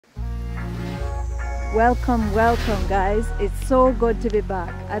Welcome guys, it's so good to be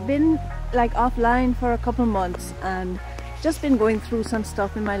back. I've been like offline for a couple months and just been going through some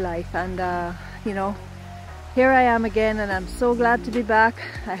stuff in my life, and you know, here I am again, and I'm so glad to be back.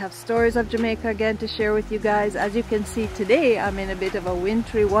 I have stories of Jamaica again to share with you guys. As you can see today, I'm in a bit of a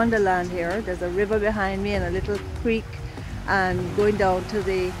wintry wonderland here. There's a river behind me and a little creek and going down to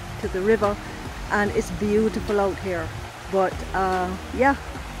the river, and it's beautiful out here. But yeah,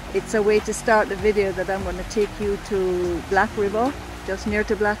 it's a way to start the video that I'm going to take you to Black River. Just near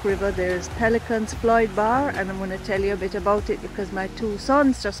to Black River there's Pelican's Floyd Bar, and I'm going to tell you a bit about it because my two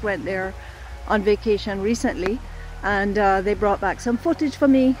sons just went there on vacation recently, and they brought back some footage for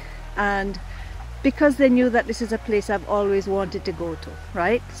me, and because they knew that this is a place I've always wanted to go to,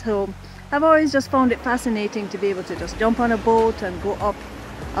 right? So I've always just found it fascinating to be able to just jump on a boat and go up.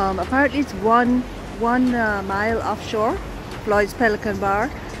 Apparently it's one mile offshore, Floyd's Pelican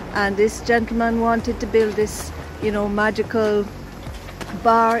Bar, and this gentleman wanted to build this, you know, magical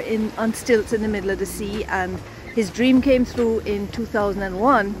bar on stilts in the middle of the sea, and his dream came through in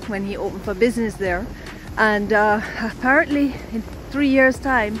 2001 when he opened for business there. And apparently in 3 years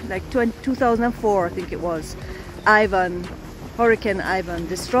time, like 2004 I think it was, Hurricane Ivan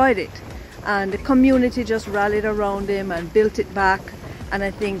destroyed it, and the community just rallied around him and built it back. And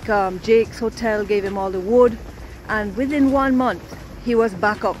I think Jake's Hotel gave him all the wood, and within 1 month he was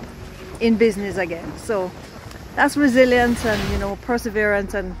back up in business again. So that's resilience and, you know,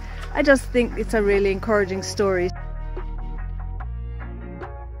 perseverance, and I just think it's a really encouraging story.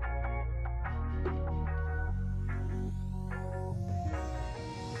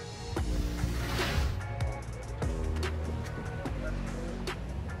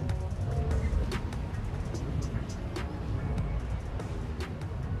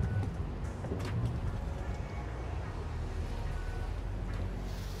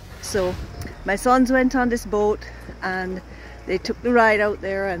 So my sons went on this boat and they took the ride out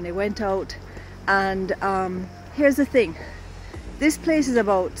there, and they went out, and here's the thing. This place is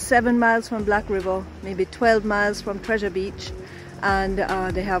about 7 miles from Black River, maybe 12 miles from Treasure Beach, and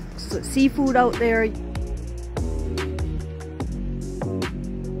they have seafood out there.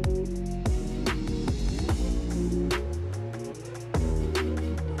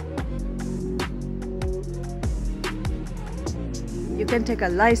 You can take a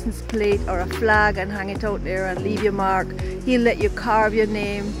license plate or a flag and hang it out there and leave your mark. He'll let you carve your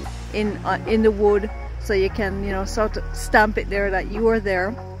name in the wood, so you can, you know, sort of stamp it there that you were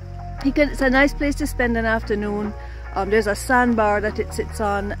there. It's a nice place to spend an afternoon. There's a sandbar that it sits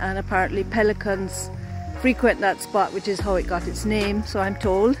on, and apparently pelicans frequent that spot, which is how it got its name, so I'm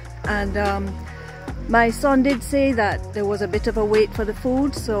told. And my son did say that there was a bit of a wait for the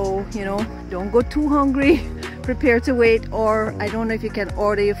food, so, you know, don't go too hungry. Prepare to wait, or I don't know if you can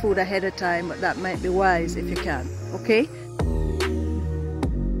order your food ahead of time, but that might be wise if you can, okay?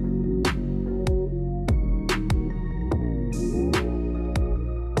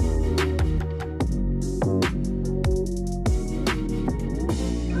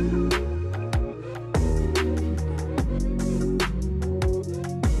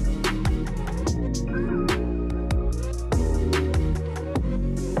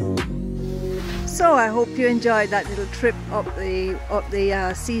 So I hope you enjoyed that little trip up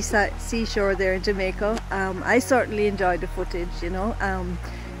the seashore there in Jamaica. I certainly enjoyed the footage, you know.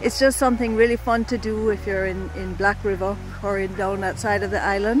 It's just something really fun to do if you're in Black River or down that side of the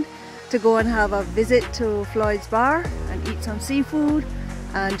island, to go and have a visit to Floyd's Bar and eat some seafood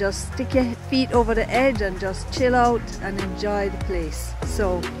and just stick your feet over the edge and just chill out and enjoy the place.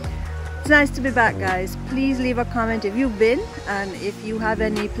 So it's nice to be back, guys. Please leave a comment if you've been, and if you have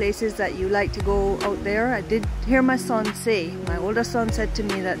any places that you like to go out there. I did hear my son say, my older son said to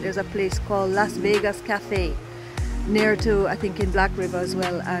me that there's a place called Las Vegas Cafe near to, I think, in Black River as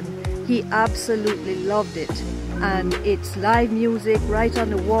well, and he absolutely loved it. And it's live music right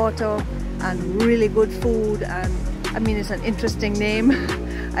on the water and really good food, and I mean, it's an interesting name.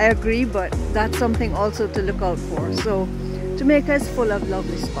 I agree, but that's something also to look out for. So Jamaica is full of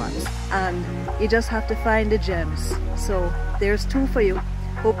lovely spots, and you just have to find the gems. So there's two for you.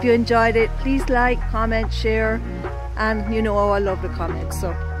 Hope you enjoyed it. Please like, comment, share, and you know how I love the comments,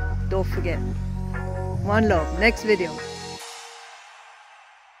 so don't forget. One love. Next video.